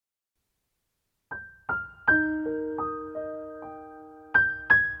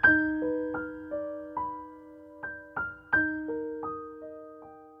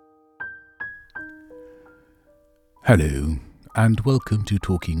Hello, and welcome to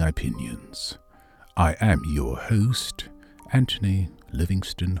Talking Opinions. I am your host, Anthony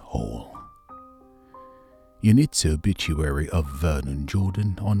Livingston Hall. In its obituary of Vernon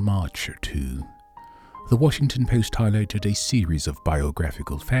Jordan on March 2, the Washington Post highlighted a series of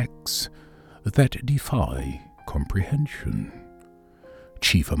biographical facts that defy comprehension.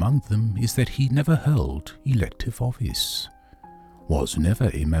 Chief among them is that he never held elective office, was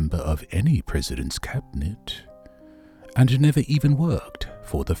never a member of any president's cabinet, and never even worked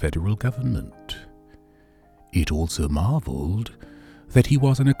for the federal government. It also marveled that he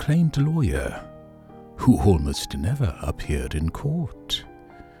was an acclaimed lawyer who almost never appeared in court,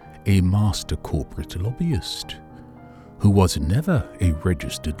 a master corporate lobbyist who was never a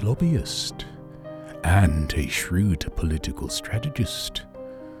registered lobbyist, and a shrewd political strategist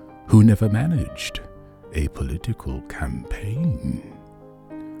who never managed a political campaign.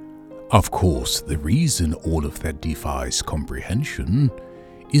 Of course, the reason all of that defies comprehension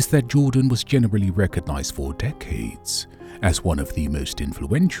is that Jordan was generally recognized for decades as one of the most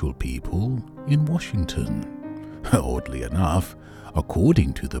influential people in Washington. Oddly enough,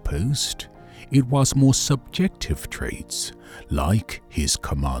 according to the Post, it was more subjective traits like his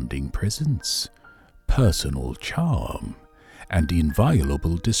commanding presence, personal charm, and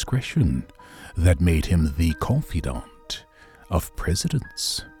inviolable discretion that made him the confidant of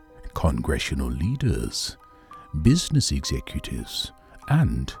presidents, congressional leaders, business executives,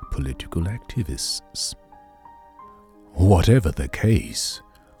 and political activists. Whatever the case,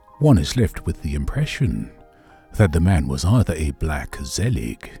 one is left with the impression that the man was either a black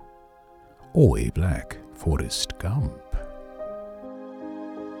Zelig or a black Forrest Gump.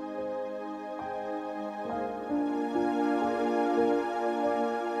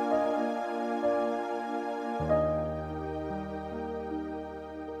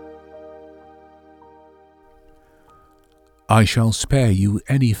 I shall spare you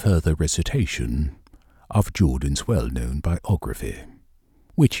any further recitation of Jordan's well-known biography,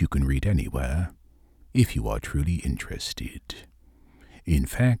 which you can read anywhere if you are truly interested. In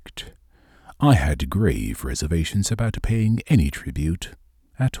fact, I had grave reservations about paying any tribute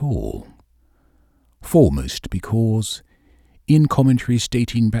at all. Foremost because, in commentaries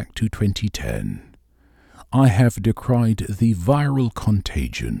dating back to 2010, I have decried the viral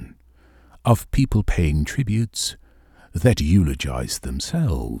contagion of people paying tributes that eulogize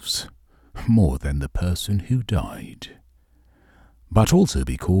themselves more than the person who died, but also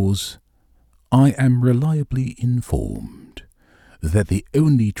because I am reliably informed that the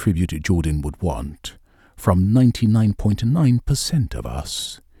only tribute Jordan would want from 99.9% of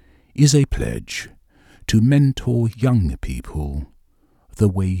us is a pledge to mentor young people the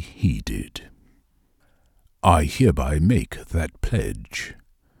way he did. I hereby make that pledge.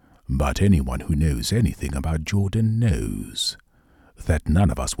 But anyone who knows anything about Jordan knows that none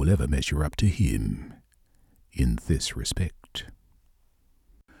of us will ever measure up to him in this respect.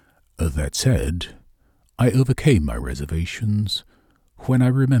 That said, I overcame my reservations when I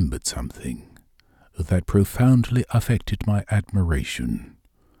remembered something that profoundly affected my admiration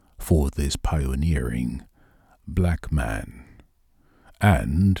for this pioneering black man.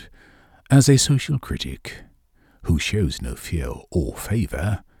 And, as a social critic who shows no fear or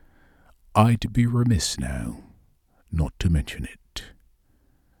favor, I'd be remiss now not to mention it.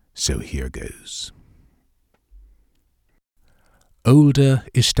 So here goes. Older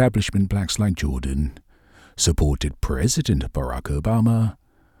establishment blacks like Jordan supported President Barack Obama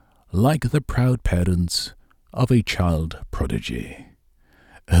like the proud parents of a child prodigy.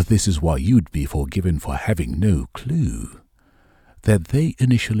 This is why you'd be forgiven for having no clue that they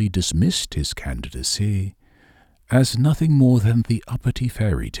initially dismissed his candidacy as nothing more than the uppity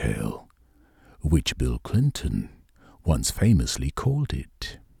fairy tale which Bill Clinton once famously called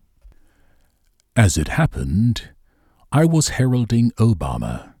it. As it happened, I was heralding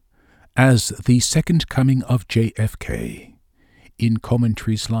Obama as the second coming of JFK in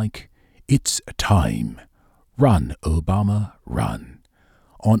commentaries like "It's Time, Run Obama, Run"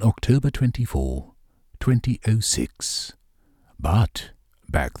 on October 24, 2006. But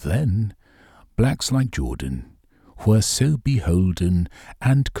back then, blacks like Jordan were so beholden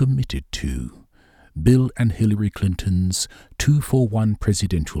and committed to Bill and Hillary Clinton's 2-for-1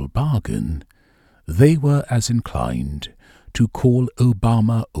 presidential bargain, they were as inclined to call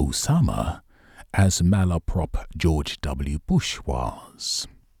Obama Osama as malaprop George W. Bush was.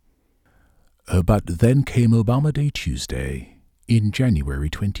 But then came Obama Day Tuesday in January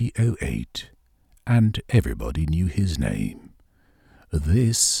 2008, and everybody knew his name.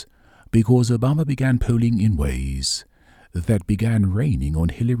 This because Obama began polling in ways that began raining on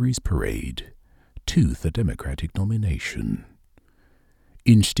Hillary's parade to the Democratic nomination.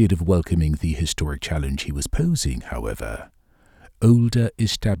 Instead of welcoming the historic challenge he was posing, however, older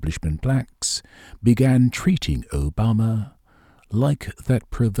establishment blacks began treating Obama like that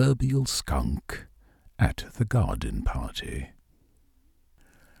proverbial skunk at the garden party.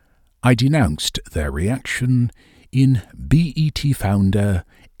 I denounced their reaction in BET founder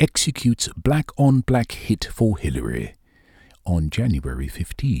executes black-on-black hit for Hillary on January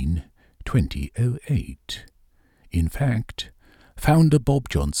 15, 2008. In fact, founder Bob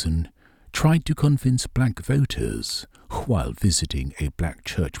Johnson tried to convince black voters, while visiting a black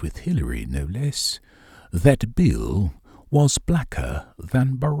church with Hillary no less, that Bill was blacker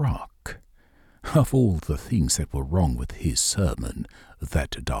than Barack. Of all the things that were wrong with his sermon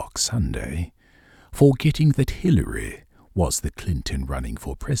that dark Sunday, forgetting that Hillary was the Clinton running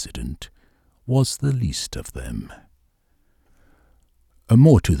for president was the least of them.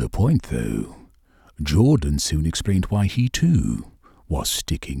 More to the point, though, Jordan soon explained why he, too, was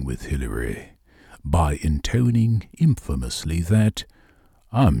sticking with Hillary, by intoning infamously that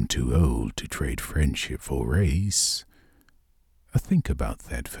 "I'm too old to trade friendship for race." Think about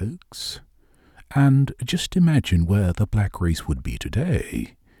that, folks, and just imagine where the black race would be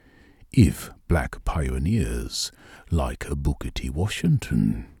today if black pioneers like a Booker T.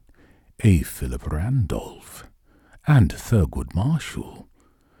 Washington, a Philip Randolph, and Thurgood Marshall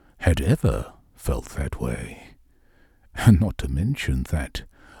had ever felt that way. And not to mention that,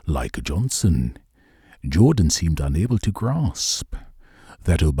 like Johnson, Jordan seemed unable to grasp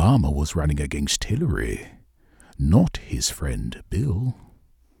that Obama was running against Hillary, not his friend Bill.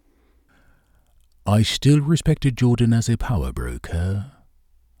 I still respected Jordan as a power broker,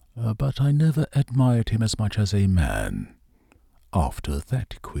 but I never admired him as much as a man after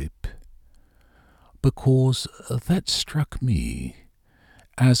that quip, because that struck me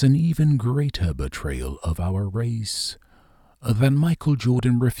as an even greater betrayal of our race than Michael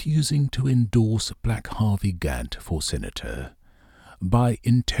Jordan refusing to endorse Black Harvey Gantt for senator by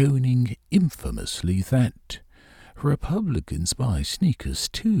intoning infamously that Republicans buy sneakers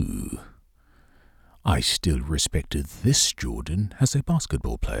too. I still respected this Jordan as a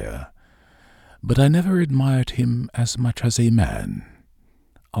basketball player, but I never admired him as much as a man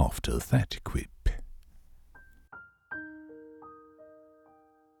after that quip.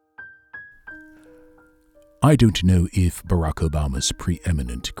 I don't know if Barack Obama's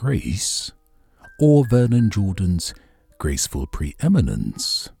preeminent grace or Vernon Jordan's graceful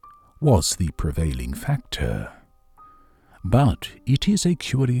preeminence was the prevailing factor, but it is a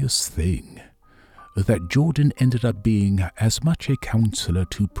curious thing that Jordan ended up being as much a counselor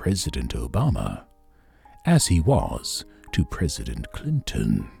to President Obama as he was to President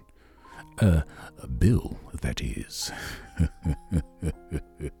Clinton. Bill, that is.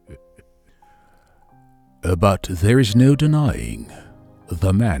 But there is no denying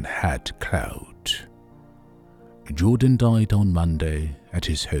the man had clout. Jordan died on Monday at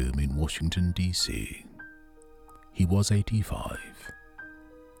his home in Washington, D.C. He was 85.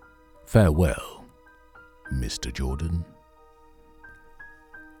 Farewell, Mr. Jordan.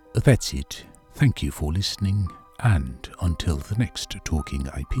 That's it. Thank you for listening, and until the next Talking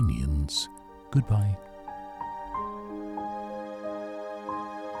Opinions, goodbye.